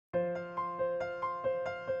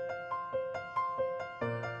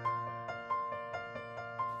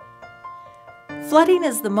Flooding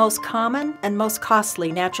is the most common and most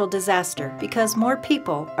costly natural disaster because more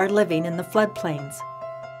people are living in the floodplains.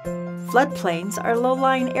 Floodplains are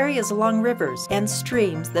low-lying areas along rivers and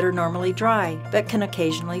streams that are normally dry but can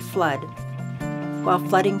occasionally flood. While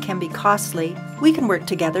flooding can be costly, we can work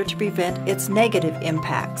together to prevent its negative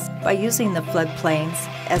impacts by using the floodplains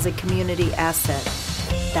as a community asset.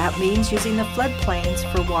 That means using the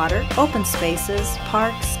floodplains for water, open spaces,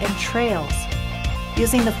 parks, and trails.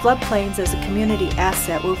 Using the floodplains as a community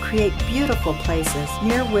asset will create beautiful places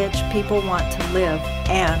near which people want to live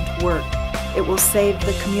and work. It will save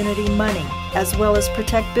the community money, as well as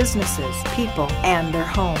protect businesses, people, and their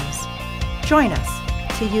homes. Join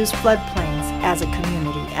us to use floodplains as a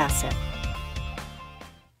community asset.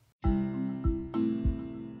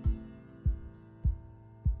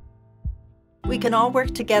 We can all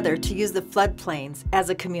work together to use the floodplains as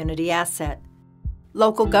a community asset.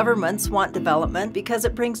 Local governments want development because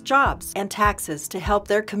it brings jobs and taxes to help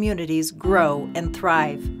their communities grow and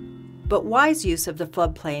thrive. But wise use of the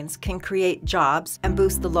floodplains can create jobs and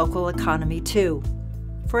boost the local economy too.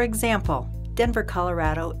 For example, Denver,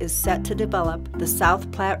 Colorado is set to develop the South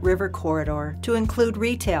Platte River Corridor to include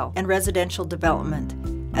retail and residential development,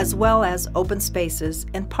 as well as open spaces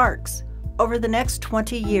and parks. Over the next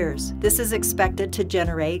 20 years, this is expected to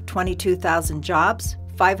generate 22,000 jobs,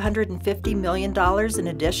 $550 million in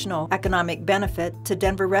additional economic benefit to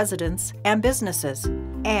Denver residents and businesses,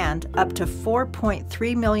 and up to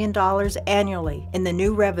 $4.3 million annually in the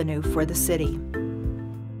new revenue for the city.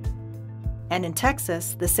 And in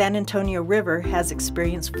Texas, the San Antonio River has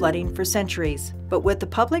experienced flooding for centuries. But with the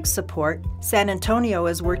public's support, San Antonio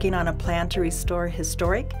is working on a plan to restore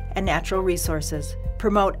historic and natural resources,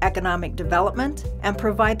 promote economic development, and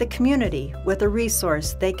provide the community with a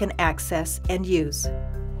resource they can access and use.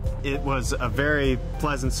 It was a very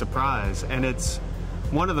pleasant surprise, and it's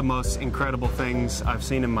one of the most incredible things I've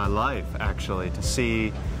seen in my life, actually, to see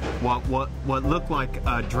what looked like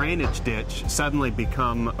a drainage ditch suddenly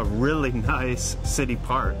become a really nice city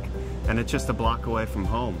park, and it's just a block away from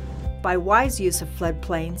home. By wise use of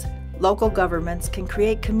floodplains, local governments can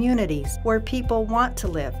create communities where people want to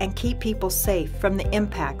live and keep people safe from the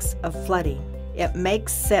impacts of flooding. It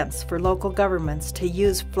makes sense for local governments to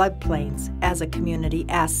use floodplains as a community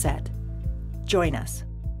asset. Join us.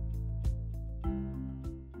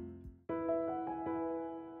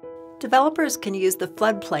 Developers can use the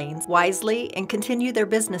floodplains wisely and continue their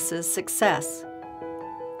business's success.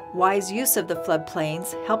 Wise use of the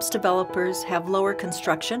floodplains helps developers have lower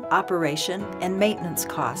construction, operation, and maintenance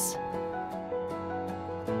costs.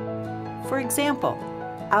 For example,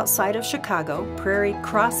 outside of Chicago, Prairie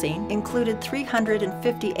Crossing included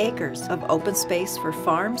 350 acres of open space for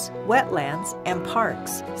farms, wetlands, and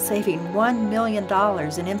parks, saving $1 million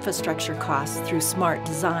in infrastructure costs through smart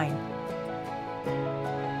design.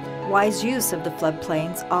 Wise use of the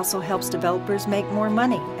floodplains also helps developers make more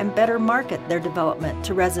money and better market their development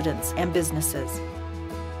to residents and businesses.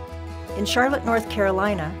 In Charlotte, North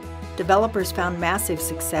Carolina, developers found massive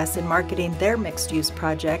success in marketing their mixed-use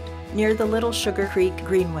project near the Little Sugar Creek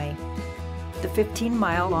Greenway. The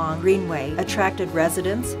 15-mile-long greenway attracted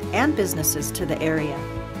residents and businesses to the area.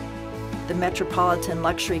 The metropolitan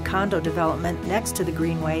luxury condo development next to the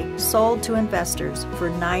greenway sold to investors for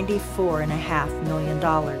 $94.5 million.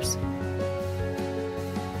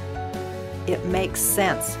 It makes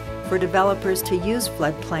sense for developers to use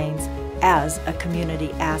floodplains as a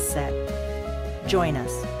community asset. Join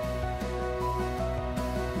us.